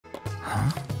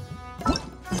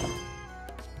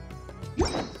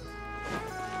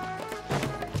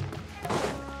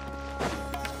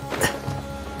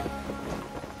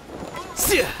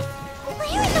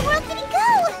Where in the world did he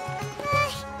go?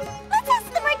 Let's ask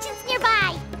the merchants nearby.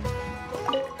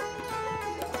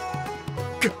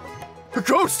 A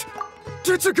ghost!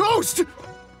 It's a ghost!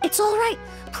 It's all right.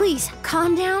 Please,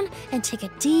 calm down and take a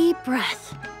deep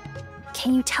breath.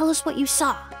 Can you tell us what you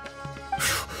saw?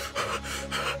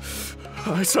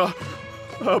 I saw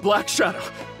a black shadow.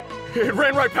 It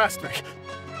ran right past me.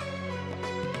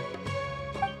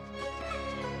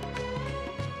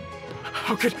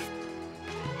 How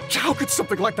could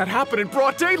something like that happen in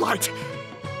broad daylight?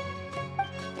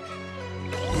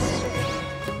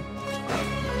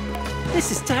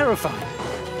 This is terrifying.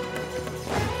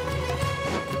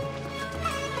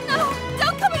 No!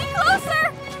 Don't come any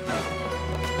closer!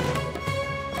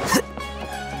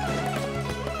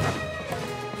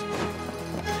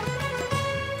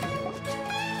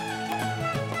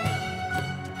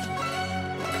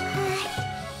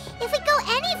 If we go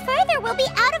any further, we'll be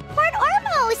out of Port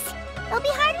Ormos! There'll be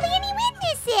hardly any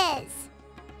witnesses!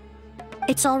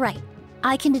 It's all right.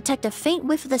 I can detect a faint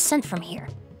whiff of the scent from here.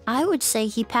 I would say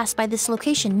he passed by this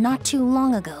location not too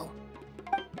long ago.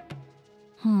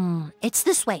 It's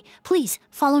this way. Please,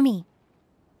 follow me.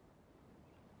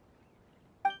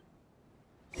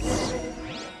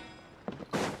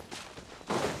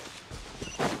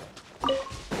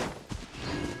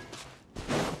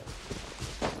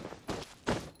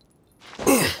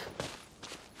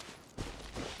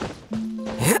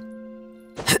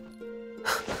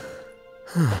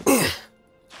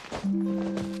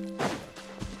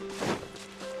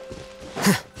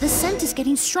 The scent is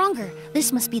getting stronger.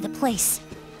 This must be the place.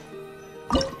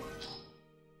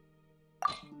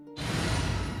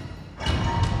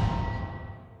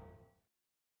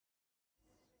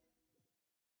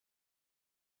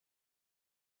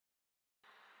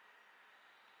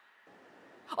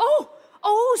 Oh!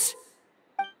 Oz!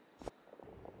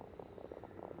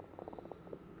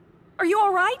 Are you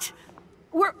all right?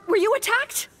 Were you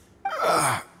attacked?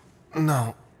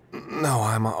 No,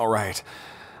 I'm all right.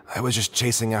 I was just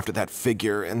chasing after that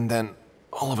figure, and then,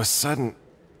 all of a sudden,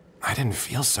 I didn't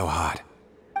feel so hot.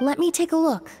 Let me take a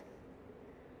look.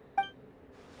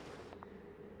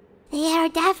 The air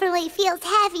definitely feels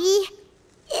heavy.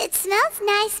 It smells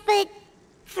nice, but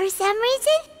for some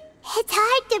reason, it's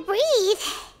hard to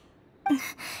breathe.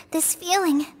 This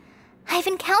feeling, I've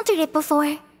encountered it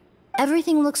before.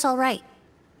 Everything looks all right.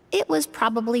 It was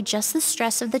probably just the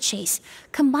stress of the chase,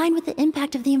 combined with the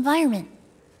impact of the environment.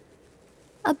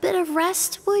 A bit of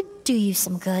rest would do you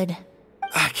some good.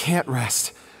 I can't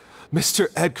rest. Mr.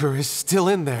 Edgar is still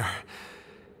in there.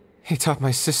 He taught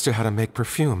my sister how to make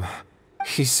perfume.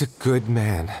 He's a good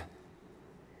man.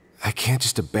 I can't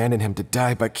just abandon him to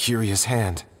die by Curia's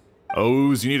hand.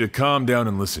 Oz, you need to calm down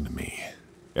and listen to me.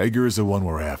 Edgar is the one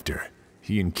we're after.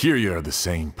 He and Curia are the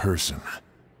same person.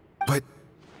 But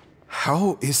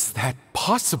how is that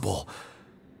possible?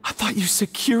 I thought you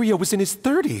said Curia was in his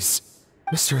 30s.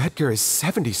 Mr. Edgar is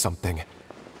 70-something.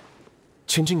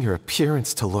 Changing your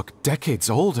appearance to look decades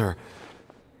older,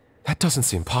 that doesn't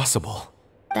seem possible.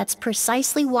 That's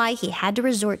precisely why he had to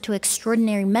resort to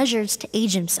extraordinary measures to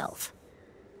age himself.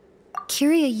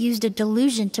 Curia used a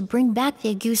delusion to bring back the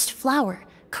Auguste flower,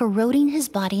 corroding his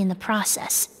body in the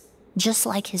process, just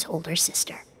like his older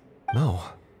sister. No.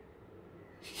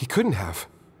 He couldn't have.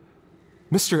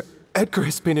 Mr. Edgar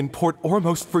has been in Port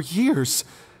Ormos for years.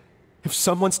 If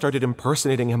someone started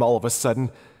impersonating him all of a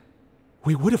sudden,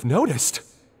 we would have noticed.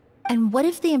 And what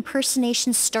if the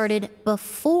impersonation started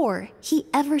before he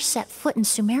ever set foot in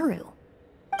Sumeru?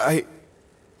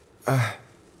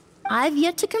 I've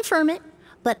yet to confirm it,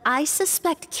 but I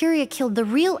suspect Curia killed the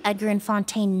real Edgar in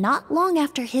Fontaine not long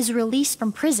after his release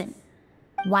from prison.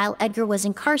 While Edgar was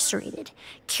incarcerated,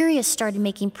 Curia started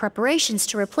making preparations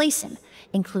to replace him,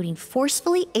 including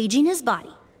forcefully aging his body,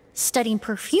 studying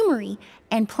perfumery,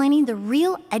 and planning the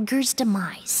real Edgar's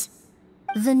demise.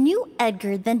 The new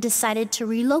Edgar then decided to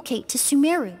relocate to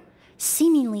Sumeru,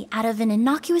 seemingly out of an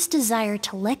innocuous desire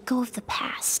to let go of the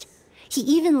past. He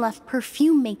even left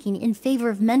perfume making in favor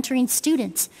of mentoring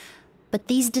students. But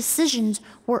these decisions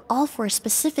were all for a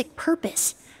specific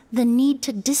purpose: the need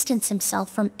to distance himself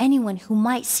from anyone who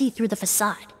might see through the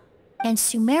facade. And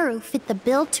Sumeru fit the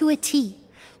bill to a T,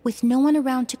 with no one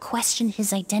around to question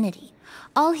his identity.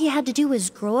 All he had to do was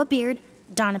grow a beard,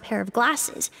 don a pair of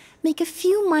glasses, make a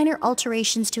few minor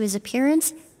alterations to his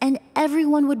appearance, and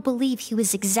everyone would believe he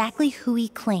was exactly who he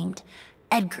claimed: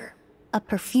 Edgar, a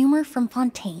perfumer from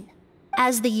Fontaine.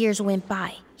 As the years went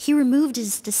by, he removed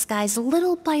his disguise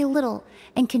little by little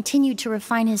and continued to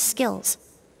refine his skills.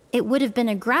 It would have been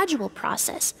a gradual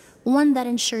process, one that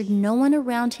ensured no one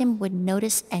around him would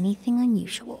notice anything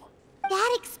unusual.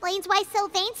 That explains why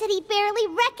Sylvain said he barely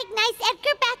recognized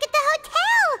Edgar back at the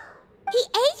hotel! He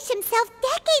aged himself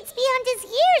decades beyond his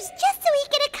years just so he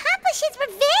could accomplish his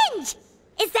revenge!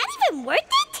 Is that even worth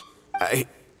it?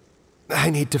 I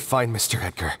need to find Mr.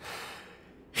 Edgar.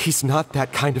 He's not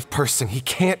that kind of person. He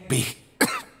can't be.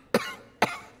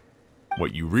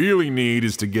 What you really need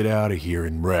is to get out of here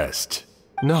and rest.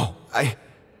 No, I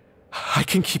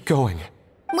can keep going.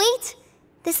 Wait!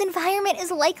 This environment is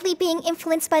likely being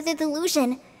influenced by the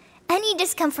delusion. Any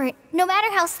discomfort, no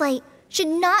matter how slight, should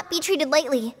not be treated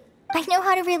lightly. I know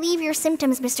how to relieve your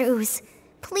symptoms, Mr. Ooze.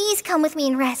 Please come with me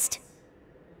and rest.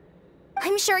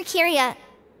 I'm sure Kiria...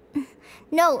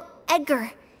 No,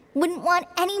 Edgar wouldn't want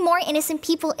any more innocent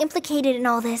people implicated in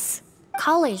all this.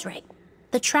 Kale's right.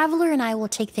 The Traveler and I will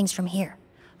take things from here.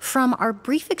 From our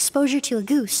brief exposure to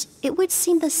Auguste, it would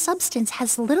seem the substance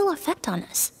has little effect on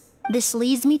us. This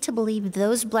leads me to believe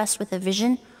those blessed with a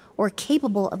vision or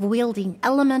capable of wielding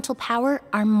elemental power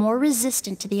are more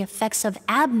resistant to the effects of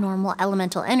abnormal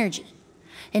elemental energy.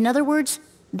 In other words,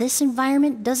 this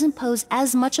environment doesn't pose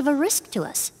as much of a risk to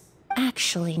us.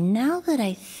 Actually, now that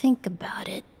I think about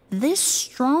it, this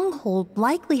stronghold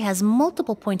likely has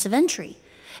multiple points of entry.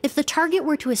 If the target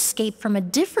were to escape from a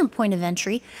different point of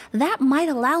entry, that might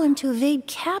allow him to evade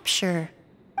capture.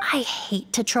 I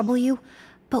hate to trouble you,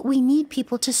 but we need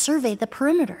people to survey the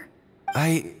perimeter.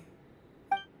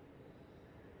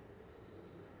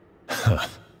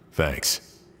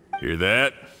 Thanks. Hear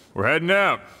that? We're heading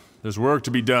out. There's work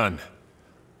to be done.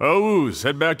 Ooze,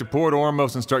 head back to Port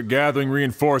Ormos and start gathering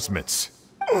reinforcements.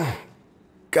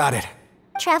 Got it.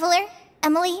 Traveler,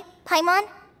 Emily, Paimon,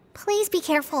 please be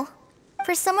careful.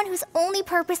 For someone whose only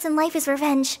purpose in life is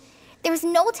revenge, there's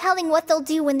no telling what they'll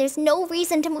do when there's no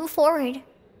reason to move forward.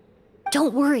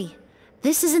 Don't worry.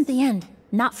 This isn't the end.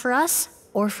 Not for us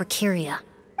or for Kiria.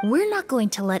 We're not going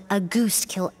to let Auguste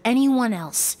kill anyone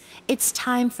else. It's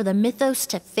time for the mythos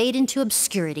to fade into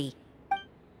obscurity.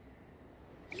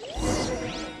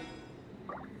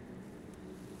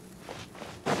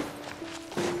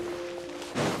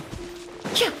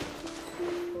 Yeah.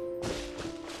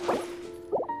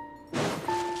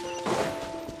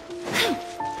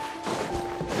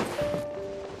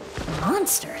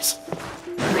 Monsters.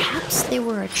 Perhaps they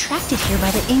were attracted here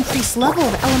by the increased level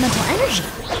of elemental energy.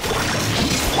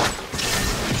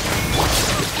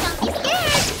 Don't be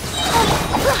scared!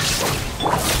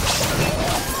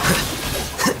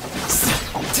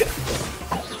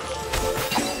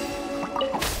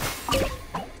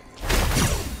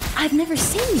 I've never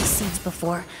seen these seeds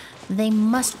before. They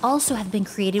must also have been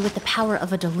created with the power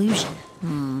of a delusion.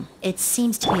 It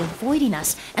seems to be avoiding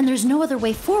us, and there's no other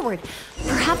way forward.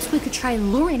 Perhaps we could try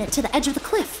luring it to the edge of the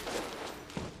cliff.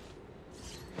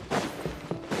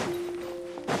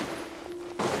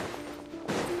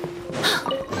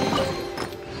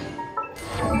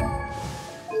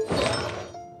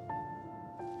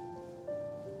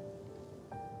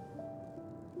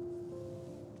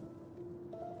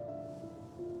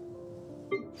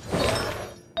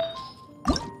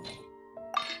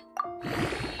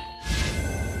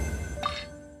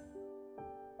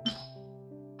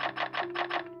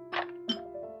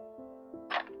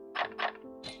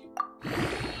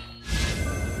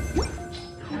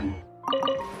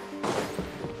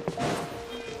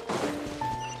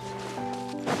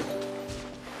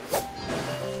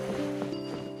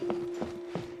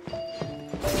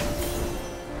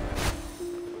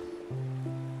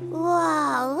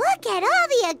 Whoa, look at all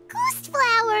the Auguste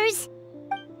flowers!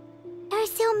 There are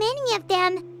so many of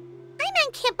them. I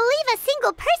can't believe a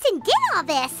single person did all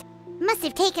this. Must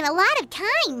have taken a lot of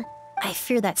time. I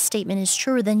fear that statement is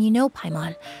truer than you know,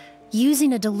 Paimon.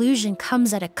 Using a delusion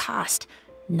comes at a cost.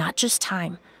 Not just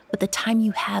time, but the time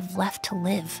you have left to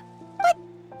live. But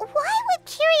why would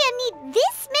Kiria need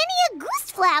this many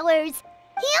Auguste flowers?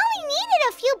 He only needed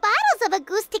a few bottles of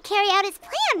Auguste to carry out his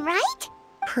plan, right?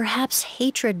 Perhaps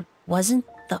hatred wasn't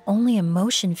the only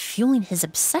emotion fueling his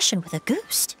obsession with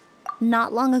Auguste.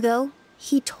 Not long ago,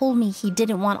 he told me he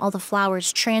didn't want all the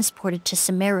flowers transported to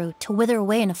Sumeru to wither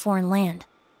away in a foreign land.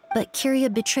 But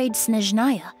Kiria betrayed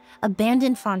Snezhnaya,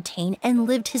 abandoned Fontaine, and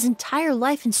lived his entire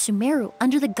life in Sumeru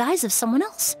under the guise of someone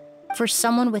else. For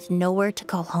someone with nowhere to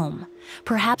call home,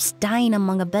 perhaps dying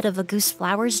among a bed of Auguste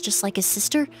flowers just like his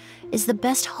sister is the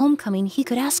best homecoming he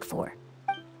could ask for.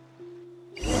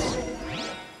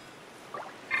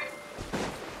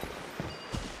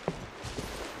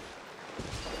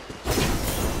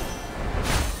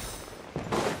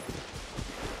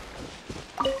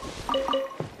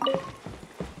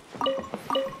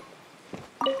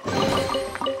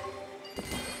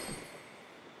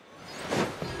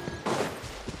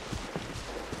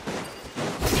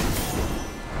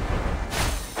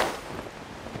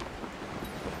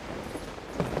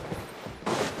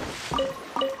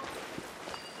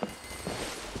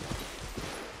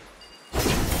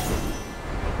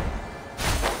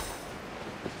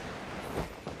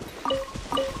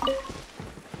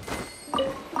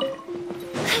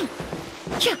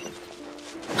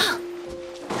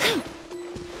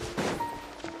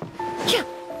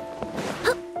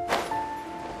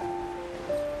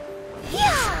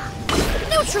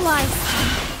 neutralized.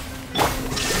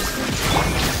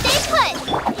 Stay put!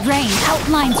 Rain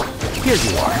outlines. Here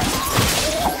you are.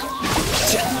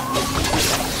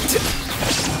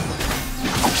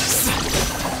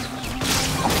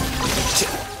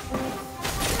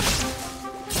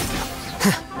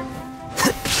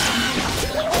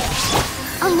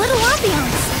 A little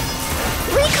ambiance.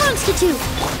 Reconstitute.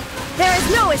 There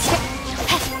is no escape.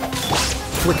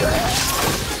 Flicker.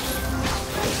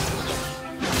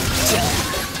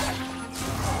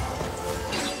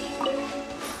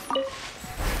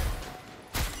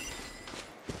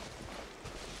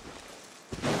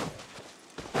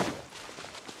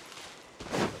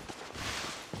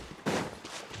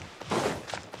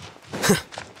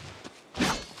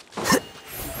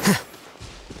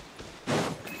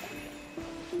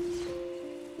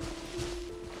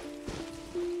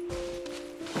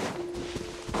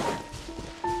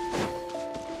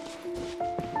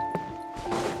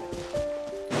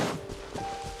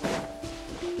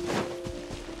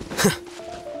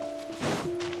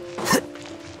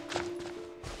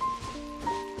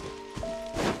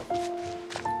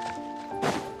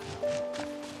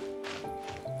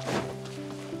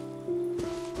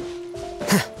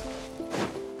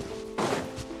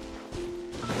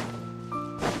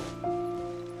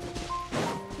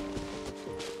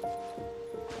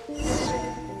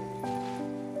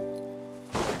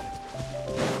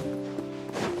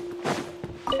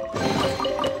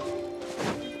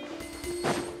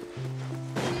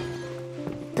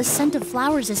 The scent of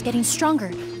flowers is getting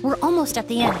stronger. We're almost at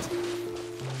the end.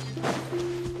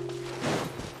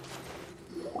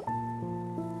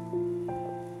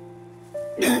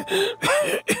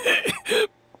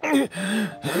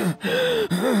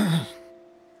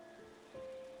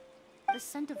 The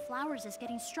scent of flowers is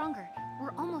getting stronger.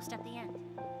 We're almost at the end.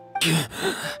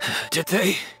 Did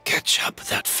they catch up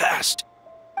that fast?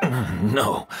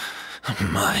 No.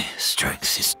 My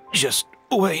strength is just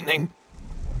waning.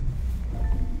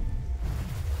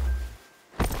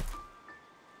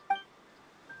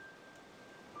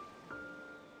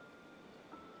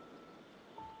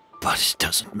 But it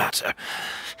doesn't matter.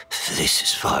 This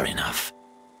is far enough.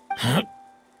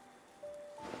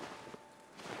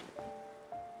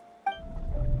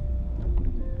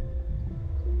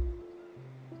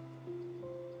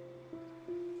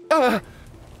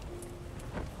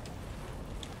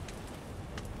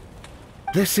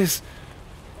 This is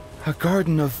a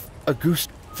garden of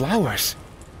Auguste flowers.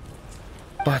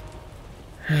 But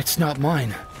it's not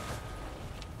mine.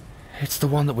 It's the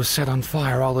one that was set on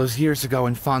fire all those years ago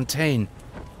in Fontaine.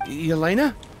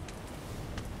 Yelena?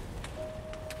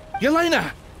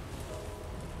 Yelena!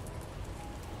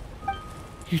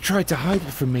 You tried to hide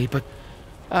it from me, but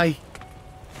I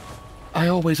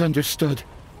always understood.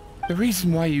 The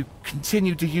reason why you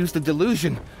continued to use the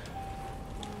delusion,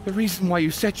 the reason why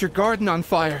you set your garden on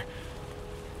fire,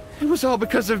 it was all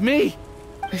because of me.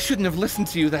 I shouldn't have listened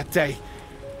to you that day.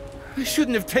 I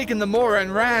shouldn't have taken the Mora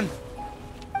and ran.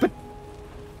 But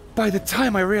by the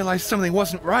time I realized something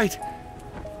wasn't right,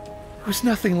 there was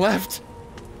nothing left.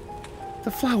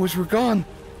 The flowers were gone.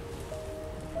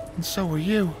 And so were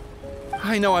you.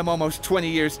 I know I'm almost 20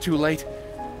 years too late.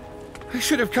 I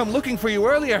should have come looking for you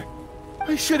earlier.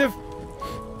 I should have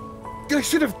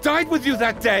died with you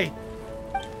that day.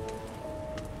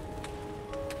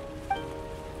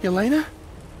 Yelena?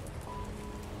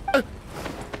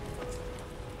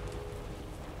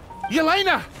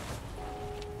 Yelena!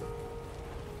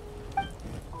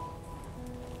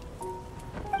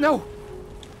 No!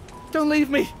 Don't leave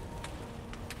me!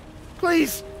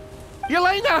 Please!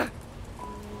 Yelena!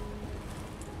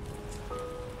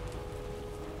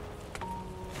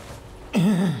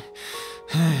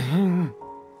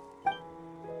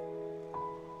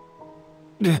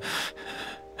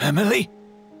 Emily?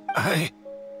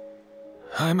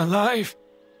 I'm alive.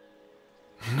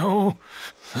 No,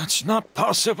 that's not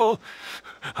possible.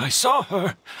 I saw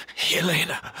her.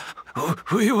 Yelena,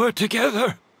 we were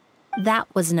together. That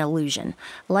was an illusion,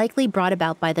 likely brought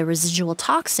about by the residual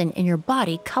toxin in your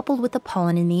body coupled with the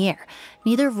pollen in the air,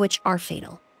 neither of which are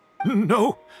fatal.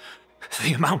 No,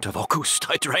 the amount of Auguste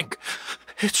I drank,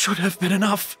 it should have been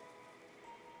enough.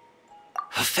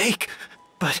 A fake,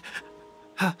 but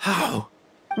how?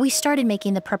 We started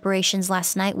making the preparations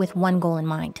last night with one goal in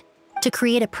mind: to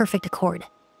create a perfect accord.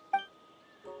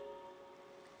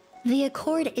 The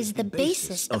accord is the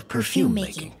basis of perfume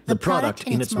making, the product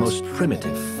in its most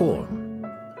primitive form.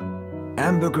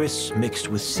 Ambergris mixed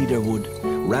with cedarwood,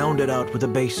 rounded out with a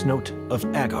base note of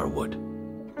agarwood.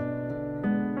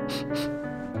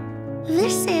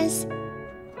 This is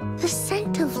the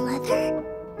scent of leather?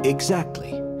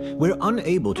 Exactly. We're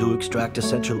unable to extract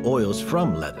essential oils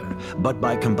from leather, but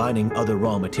by combining other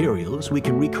raw materials, we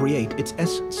can recreate its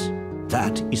essence.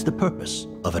 That is the purpose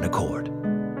of an accord.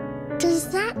 Does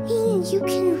that mean you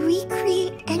can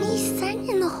recreate any scent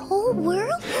in the whole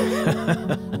world?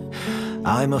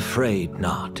 I'm afraid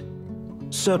not.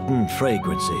 Certain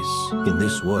fragrances in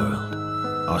this world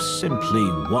are simply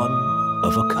one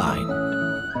of a kind.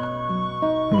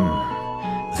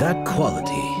 That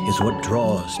quality is what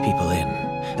draws people in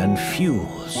and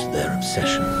fuels their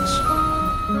obsessions.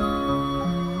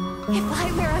 If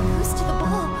I wear Auguste to the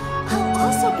ball, I'll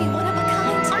also be one of a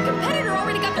kind. Our competitor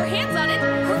already got their hands on it.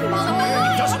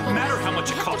 It doesn't matter how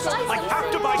much it costs. I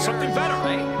have to buy something better.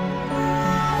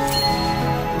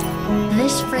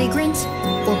 This fragrance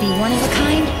will be one of a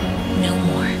kind, no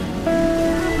more.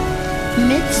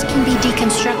 Myths can be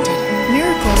deconstructed.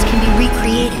 Miracles can be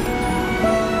recreated.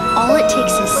 All it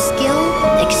takes is skill,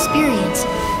 experience,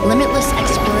 limitless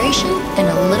exploration, and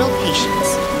a little patience.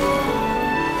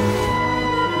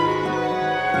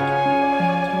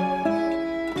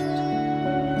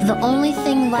 The only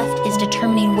thing left is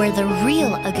determining where the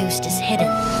real Auguste is hidden.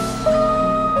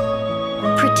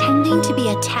 Pretending to be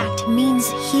attacked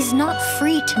means he's not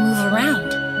free to move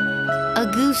around.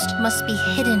 Auguste must be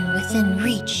hidden within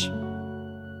reach.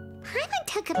 Paimon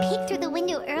took a peek through the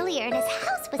window earlier and his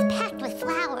house was packed with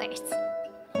flowers.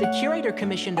 The curator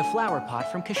commissioned a flower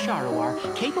pot from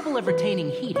Kasharawar capable of retaining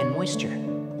heat and moisture.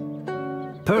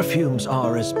 Perfumes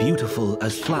are as beautiful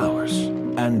as flowers,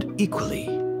 and equally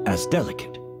as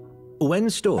delicate. When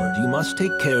stored, you must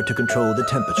take care to control the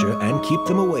temperature and keep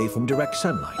them away from direct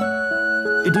sunlight.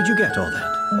 Did you get all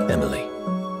that, Emily?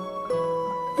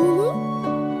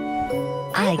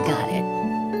 I got it.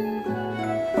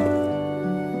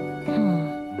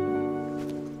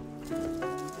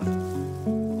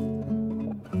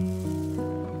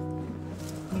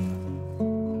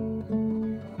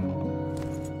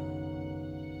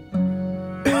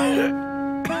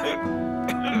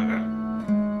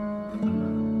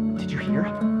 Did you hear?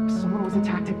 Someone was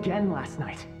attacked again last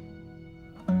night.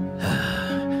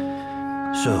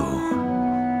 So,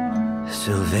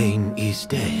 Sylvain is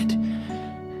dead.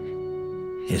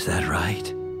 Is that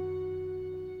right?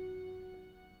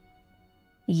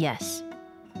 Yes,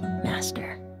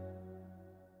 Master.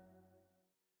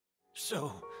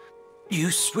 So, you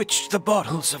switched the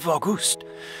bottles of Auguste,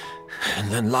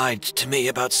 and then lied to me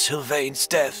about Sylvain's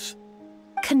death.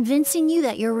 Convincing you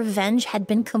that your revenge had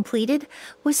been completed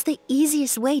was the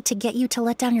easiest way to get you to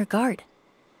let down your guard.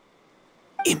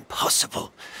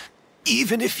 Impossible.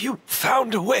 Even if you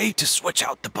found a way to switch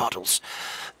out the bottles,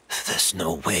 there's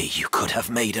no way you could have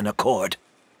made an accord.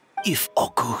 If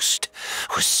Auguste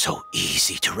was so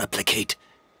easy to replicate,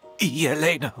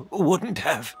 Yelena wouldn't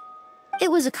have. It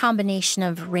was a combination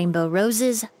of rainbow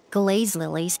roses, glaze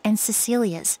lilies, and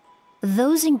Cecilias.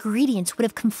 Those ingredients would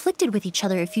have conflicted with each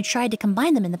other if you tried to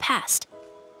combine them in the past.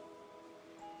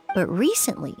 But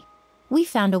recently, we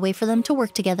found a way for them to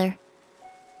work together.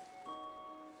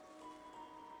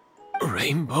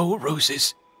 Rainbow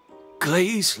roses,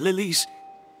 glaze lilies,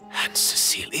 and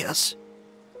Cecilias.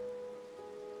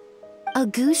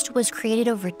 Auguste was created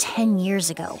over 10 years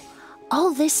ago.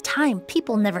 All this time,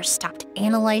 people never stopped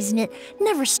analyzing it,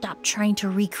 never stopped trying to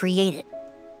recreate it.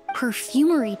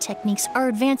 Perfumery techniques are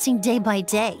advancing day by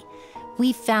day.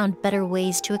 We've found better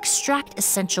ways to extract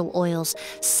essential oils,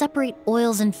 separate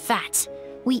oils and fats.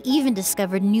 We even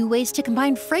discovered new ways to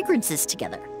combine fragrances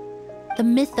together. The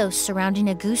mythos surrounding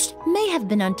Auguste may have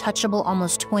been untouchable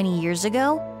almost 20 years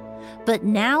ago, but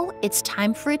now it's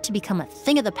time for it to become a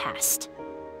thing of the past.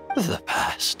 The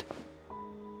past?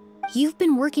 You've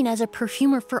been working as a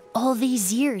perfumer for all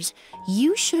these years.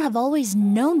 You should have always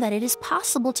known that it is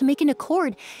possible to make an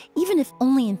accord, even if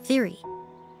only in theory.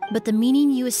 But the meaning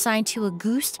you assigned to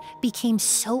Auguste became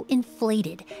so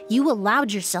inflated, you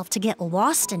allowed yourself to get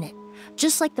lost in it,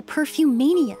 just like the perfume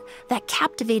mania that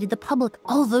captivated the public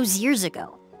all those years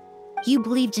ago. You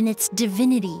believed in its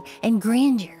divinity and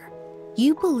grandeur.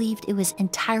 You believed it was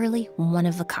entirely one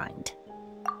of a kind.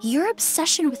 Your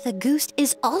obsession with Auguste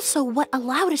is also what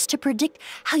allowed us to predict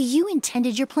how you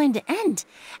intended your plan to end,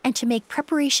 and to make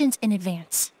preparations in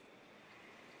advance.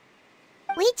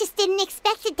 We just didn't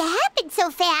expect it to happen so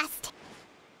fast.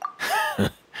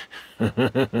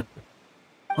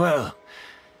 Well,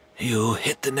 you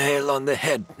hit the nail on the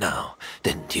head now,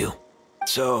 didn't you?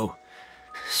 So,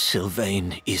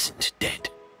 Sylvain isn't dead.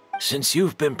 Since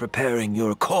you've been preparing your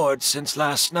accord since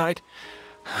last night,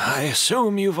 I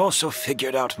assume you've also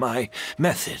figured out my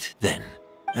method, then.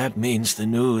 That means the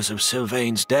news of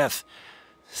Sylvain's death.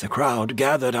 The crowd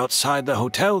gathered outside the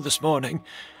hotel this morning.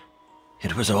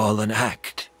 It was all an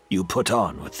act, you put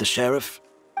on with the sheriff?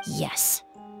 Yes.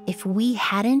 If we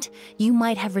hadn't, you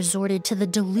might have resorted to the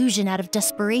delusion out of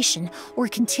desperation, or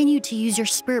continued to use your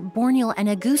Spirit Borneal and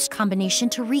Auguste combination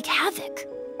to wreak havoc.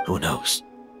 Who knows?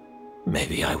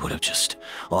 Maybe I would have just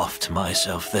offed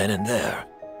myself then and there.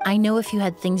 I know if you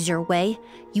had things your way,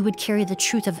 you would carry the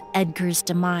truth of Edgar's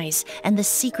demise and the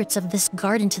secrets of this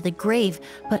garden to the grave,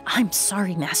 but I'm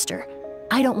sorry, Master.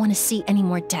 I don't want to see any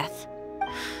more death.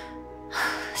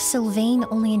 Sylvain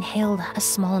only inhaled a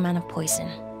small amount of poison.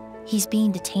 He's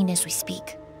being detained as we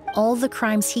speak. All the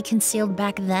crimes he concealed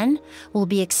back then will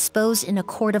be exposed in a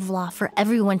court of law for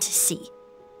everyone to see,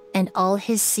 and all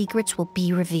his secrets will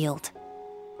be revealed.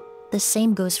 The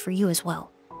same goes for you as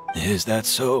well. Is that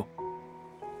so?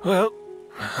 Well,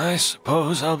 I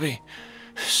suppose I'll be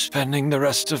spending the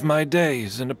rest of my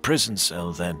days in a prison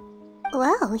cell then.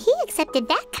 Whoa, he accepted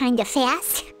that kinda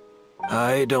fast.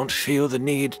 I don't feel the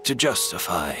need to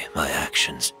justify my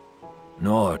actions,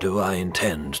 nor do I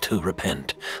intend to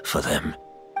repent for them.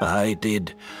 I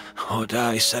did what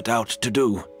I set out to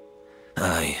do.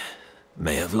 I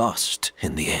may have lost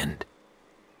in the end,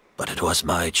 but it was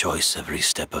my choice every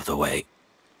step of the way.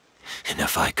 And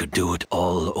if I could do it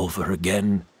all over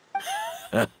again...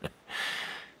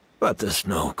 But there's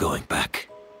no going back,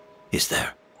 is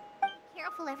there?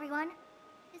 Careful, everyone.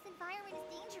 This environment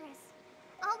is dangerous.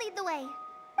 I'll lead the way.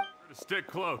 Better stick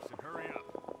close and hurry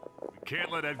up. We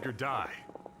can't let Edgar die.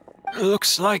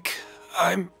 Looks like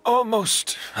I'm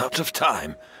almost out of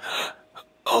time.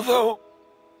 Although,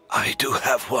 I do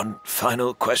have one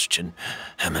final question,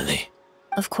 Emily.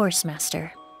 Of course,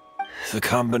 Master. The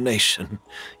combination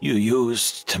you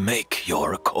used to make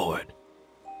your accord.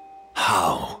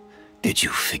 How did you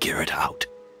figure it out?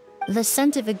 The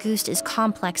scent of Auguste is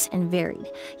complex and varied,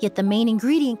 yet the main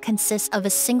ingredient consists of a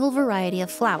single variety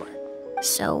of flower.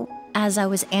 So, as I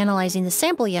was analyzing the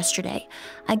sample yesterday,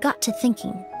 I got to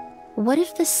thinking, what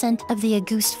if the scent of the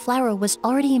Auguste flower was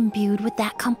already imbued with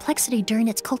that complexity during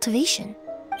its cultivation?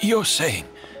 You're saying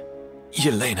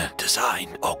Yelena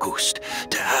designed Auguste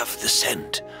to have the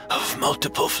scent of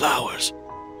multiple flowers?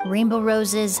 Rainbow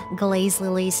roses, glaze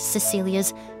lilies,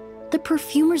 Cecilias. The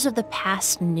perfumers of the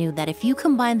past knew that if you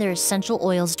combined their essential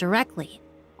oils directly,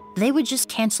 they would just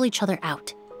cancel each other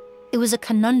out. It was a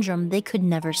conundrum they could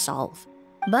never solve.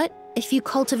 But if you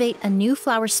cultivate a new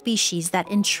flower species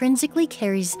that intrinsically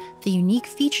carries the unique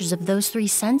features of those three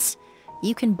scents,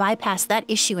 you can bypass that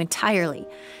issue entirely.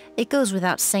 It goes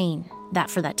without saying that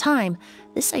for that time,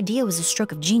 this idea was a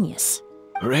stroke of genius.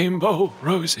 Rainbow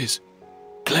roses,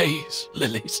 glaze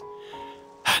lilies,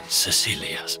 and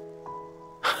Cecilias.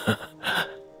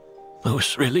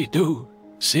 Those really do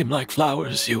seem like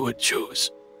flowers you would choose,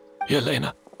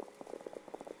 Yelena.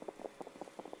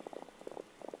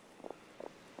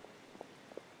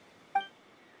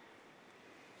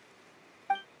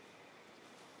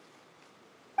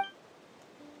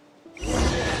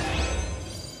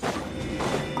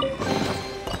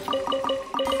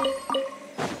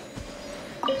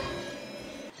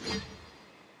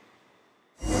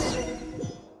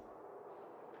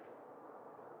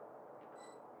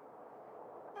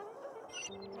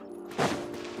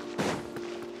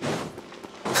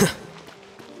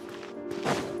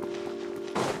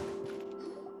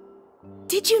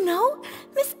 Did you know?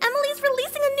 Miss Emily's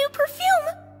releasing a new perfume!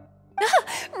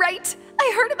 Right,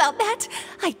 I heard about that.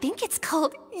 I think it's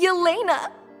called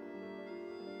Yelena.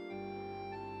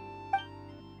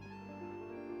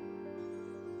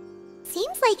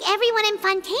 Seems like everyone in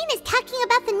Fontaine is talking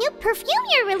about the new perfume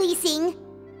you're releasing.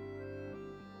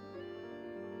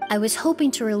 I was hoping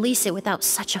to release it without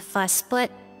such a fuss, but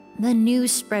the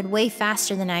news spread way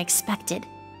faster than I expected.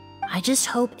 I just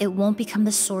hope it won't become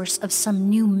the source of some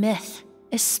new myth,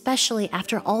 especially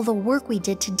after all the work we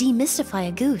did to demystify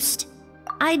Auguste.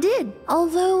 I did,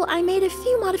 although I made a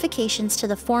few modifications to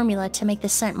the formula to make the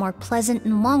scent more pleasant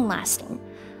and long-lasting.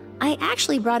 I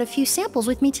actually brought a few samples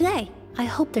with me today. I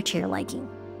hope they're to your liking.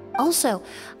 Also,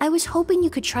 I was hoping you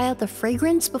could try out the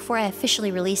fragrance before I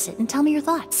officially release it and tell me your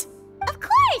thoughts. Of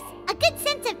course! A good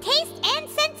sense of taste and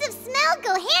sense of smell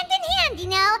go hand in hand, you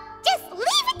know? Just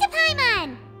leave it to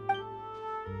Paimon!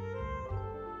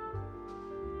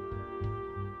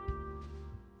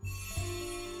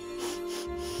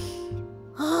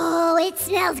 Oh, it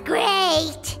smells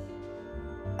great!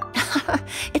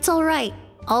 It's alright.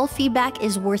 All feedback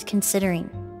is worth considering.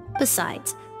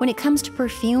 Besides, when it comes to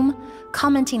perfume,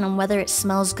 commenting on whether it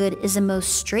smells good is the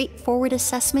most straightforward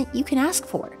assessment you can ask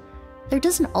for. There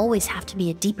doesn't always have to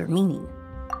be a deeper meaning.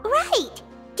 Right!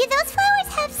 Do those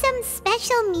flowers have some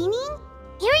special meaning?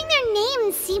 Hearing their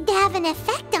names seemed to have an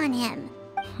effect on him.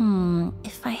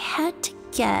 If I had to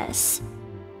guess,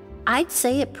 I'd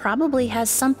say it probably has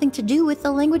something to do with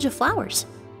the language of flowers.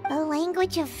 The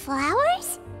language of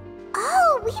flowers?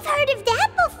 Oh, we've heard of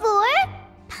that before!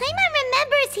 Paimon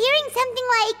remembers hearing something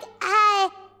like,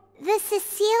 the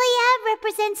Cecilia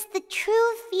represents the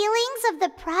true feelings of the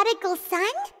prodigal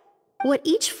son? What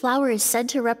each flower is said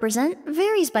to represent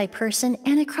varies by person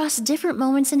and across different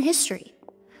moments in history.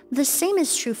 The same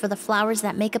is true for the flowers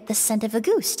that make up the scent of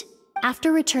Auguste.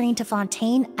 After returning to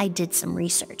Fontaine, I did some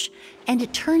research, and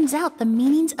it turns out the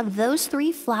meanings of those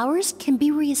 3 flowers can be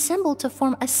reassembled to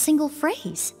form a single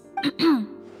phrase.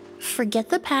 Forget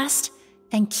the past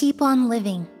and keep on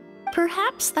living.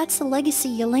 Perhaps that's the legacy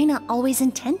Yelena always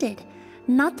intended,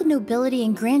 not the nobility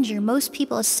and grandeur most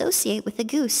people associate with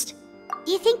Auguste.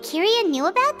 You think Kiria knew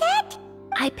about that?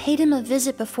 I paid him a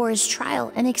visit before his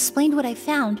trial and explained what I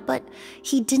found, but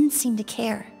he didn't seem to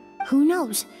care. Who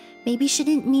knows? Maybe she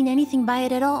didn't mean anything by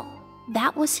it at all.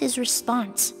 That was his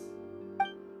response.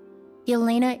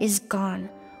 Yelena is gone.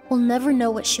 We'll never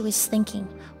know what she was thinking.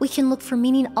 We can look for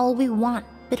meaning all we want,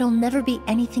 but it'll never be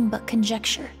anything but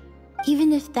conjecture.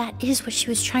 Even if that is what she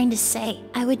was trying to say,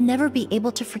 I would never be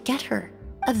able to forget her.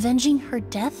 Avenging her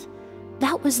death?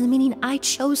 That was the meaning I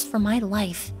chose for my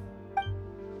life.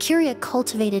 Kiria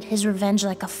cultivated his revenge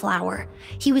like a flower.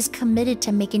 He was committed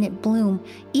to making it bloom,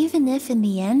 even if in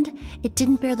the end, it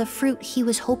didn't bear the fruit he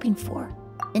was hoping for.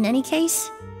 In any case,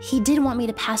 he did want me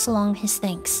to pass along his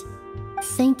thanks.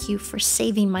 Thank you for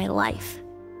saving my life,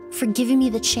 for giving me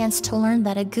the chance to learn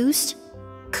that Auguste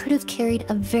could have carried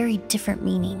a very different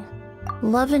meaning.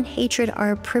 Love and hatred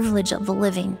are a privilege of the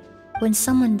living. When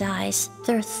someone dies,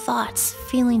 their thoughts,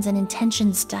 feelings, and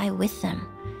intentions die with them.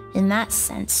 In that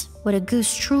sense, what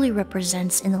Auguste truly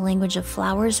represents in the language of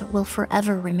flowers will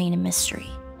forever remain a mystery.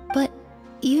 But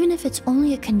even if it's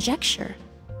only a conjecture,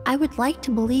 I would like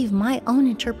to believe my own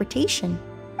interpretation.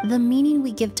 The meaning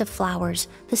we give to flowers,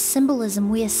 the symbolism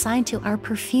we assign to our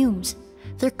perfumes,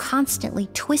 they're constantly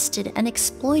twisted and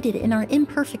exploited in our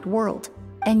imperfect world.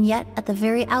 And yet, at the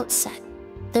very outset,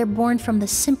 they're born from the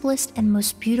simplest and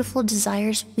most beautiful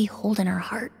desires we hold in our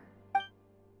heart.